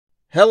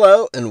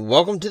Hello and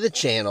welcome to the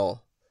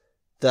channel.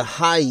 The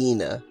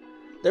hyena.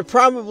 They're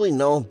probably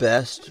known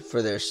best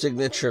for their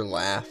signature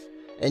laugh,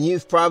 and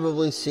you've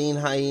probably seen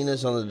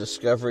hyenas on the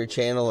Discovery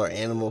Channel or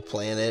Animal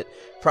Planet,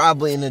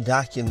 probably in a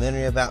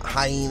documentary about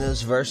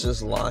hyenas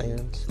versus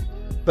lions.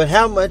 But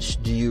how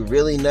much do you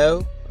really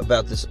know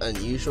about this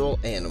unusual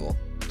animal?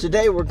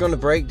 Today we're going to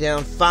break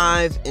down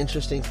 5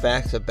 interesting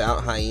facts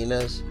about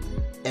hyenas,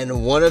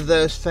 and one of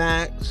those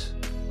facts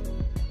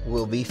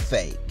will be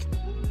fake.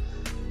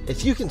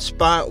 If you can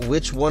spot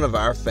which one of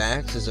our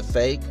facts is a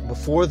fake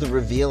before the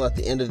reveal at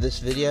the end of this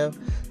video,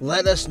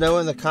 let us know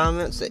in the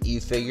comments that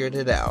you figured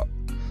it out.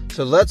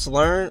 So let's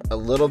learn a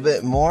little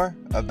bit more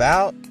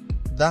about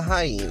the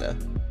hyena.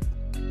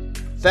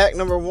 Fact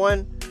number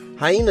 1,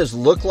 hyenas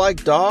look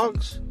like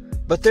dogs,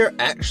 but they're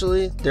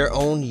actually their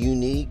own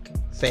unique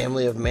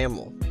family of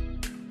mammal.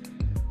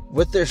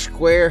 With their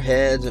square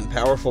heads and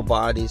powerful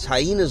bodies,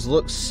 hyenas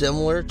look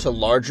similar to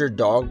larger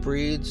dog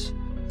breeds.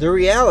 The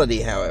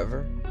reality,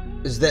 however,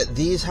 is that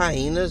these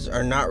hyenas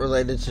are not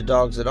related to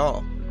dogs at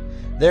all.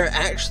 They're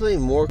actually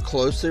more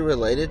closely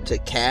related to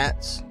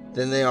cats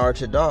than they are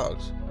to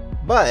dogs,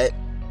 but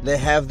they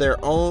have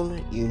their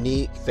own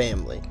unique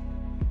family.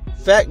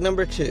 Fact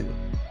number 2,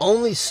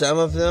 only some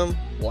of them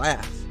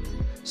laugh.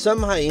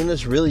 Some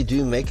hyenas really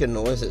do make a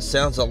noise that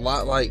sounds a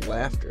lot like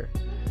laughter,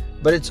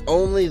 but it's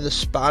only the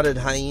spotted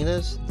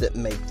hyenas that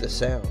make the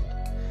sound.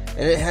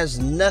 And it has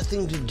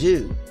nothing to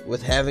do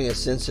with having a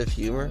sense of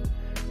humor.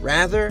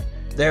 Rather,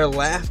 their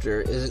laughter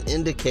is an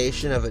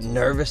indication of a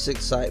nervous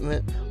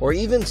excitement or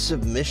even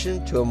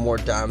submission to a more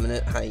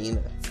dominant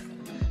hyena.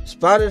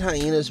 Spotted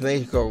hyenas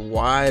make a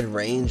wide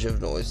range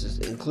of noises,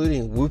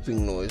 including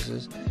whooping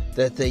noises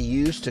that they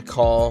use to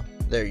call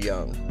their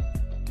young.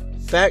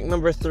 Fact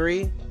number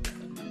 3,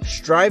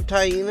 striped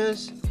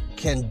hyenas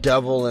can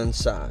double in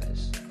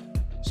size.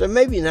 So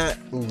maybe not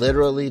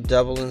literally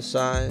double in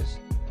size,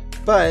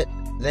 but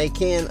they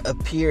can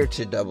appear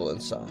to double in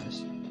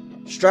size.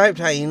 Striped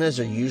hyenas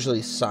are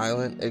usually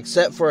silent,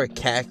 except for a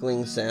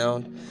cackling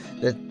sound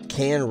that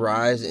can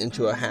rise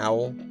into a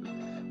howl.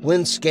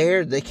 When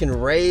scared, they can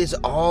raise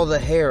all the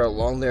hair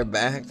along their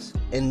backs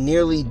and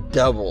nearly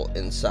double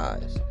in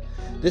size.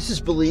 This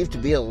is believed to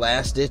be a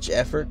last-ditch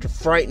effort to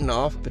frighten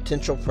off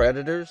potential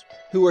predators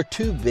who are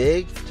too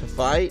big to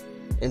fight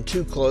and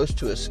too close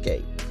to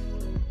escape.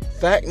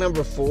 Fact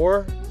number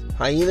 4,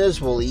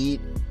 hyenas will eat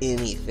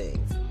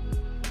anything.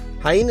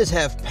 Hyenas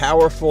have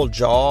powerful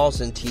jaws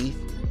and teeth,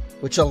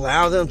 which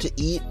allow them to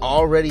eat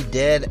already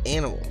dead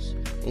animals,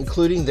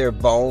 including their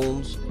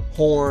bones,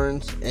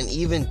 horns, and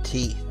even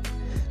teeth.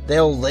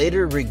 They'll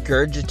later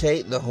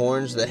regurgitate the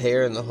horns, the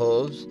hair, and the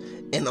hooves,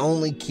 and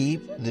only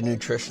keep the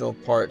nutritional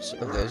parts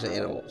of those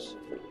animals.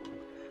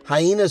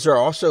 Hyenas are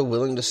also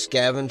willing to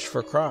scavenge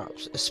for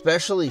crops,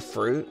 especially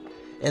fruit,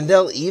 and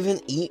they'll even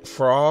eat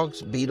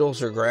frogs,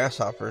 beetles, or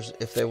grasshoppers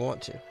if they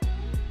want to.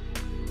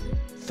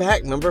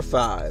 Fact number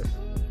 5.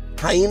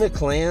 Hyena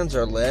clans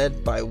are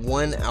led by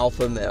one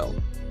alpha male.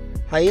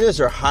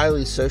 Hyenas are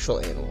highly social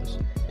animals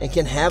and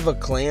can have a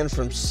clan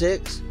from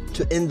 6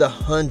 to in the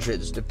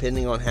hundreds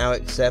depending on how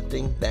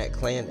accepting that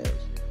clan is.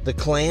 The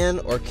clan,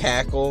 or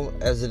cackle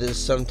as it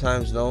is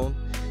sometimes known,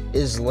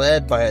 is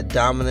led by a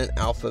dominant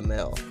alpha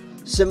male.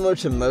 Similar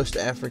to most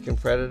African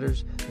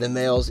predators, the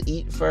males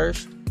eat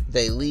first,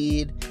 they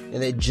lead,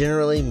 and they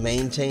generally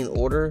maintain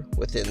order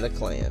within the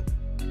clan.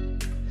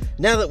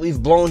 Now that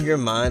we've blown your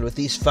mind with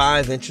these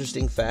 5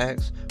 interesting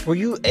facts, were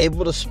you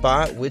able to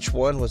spot which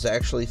one was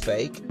actually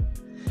fake?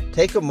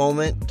 Take a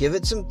moment, give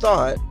it some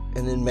thought,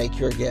 and then make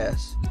your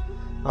guess.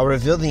 I'll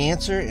reveal the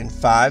answer in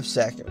 5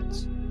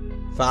 seconds.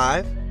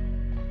 5,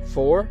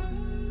 4,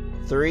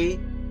 3,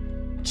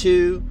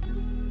 2,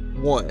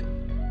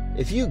 1.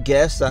 If you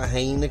guessed that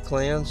hyena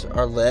clans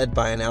are led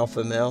by an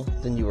alpha male,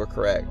 then you were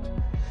correct.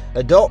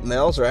 Adult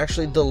males are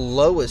actually the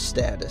lowest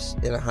status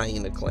in a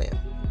hyena clan.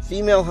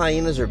 Female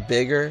hyenas are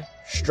bigger,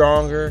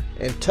 stronger,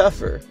 and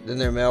tougher than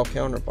their male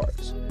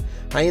counterparts.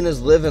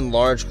 Hyenas live in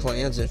large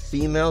clans, and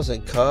females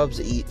and cubs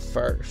eat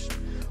first.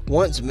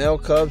 Once male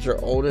cubs are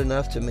old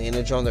enough to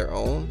manage on their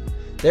own,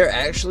 they're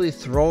actually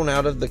thrown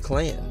out of the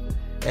clan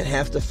and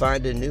have to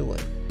find a new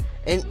one.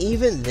 And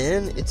even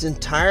then, it's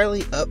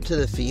entirely up to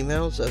the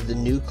females of the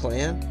new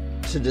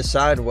clan to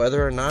decide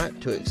whether or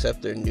not to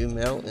accept their new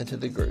male into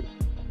the group.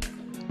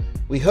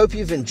 We hope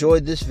you've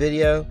enjoyed this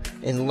video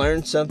and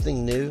learned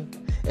something new.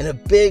 And a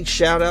big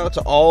shout out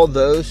to all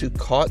those who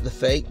caught the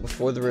fake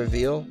before the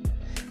reveal.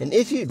 And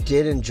if you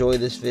did enjoy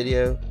this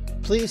video,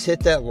 please hit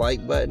that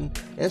like button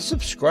and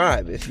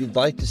subscribe if you'd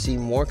like to see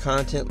more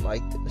content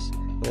like this.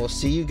 And we'll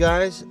see you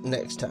guys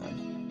next time.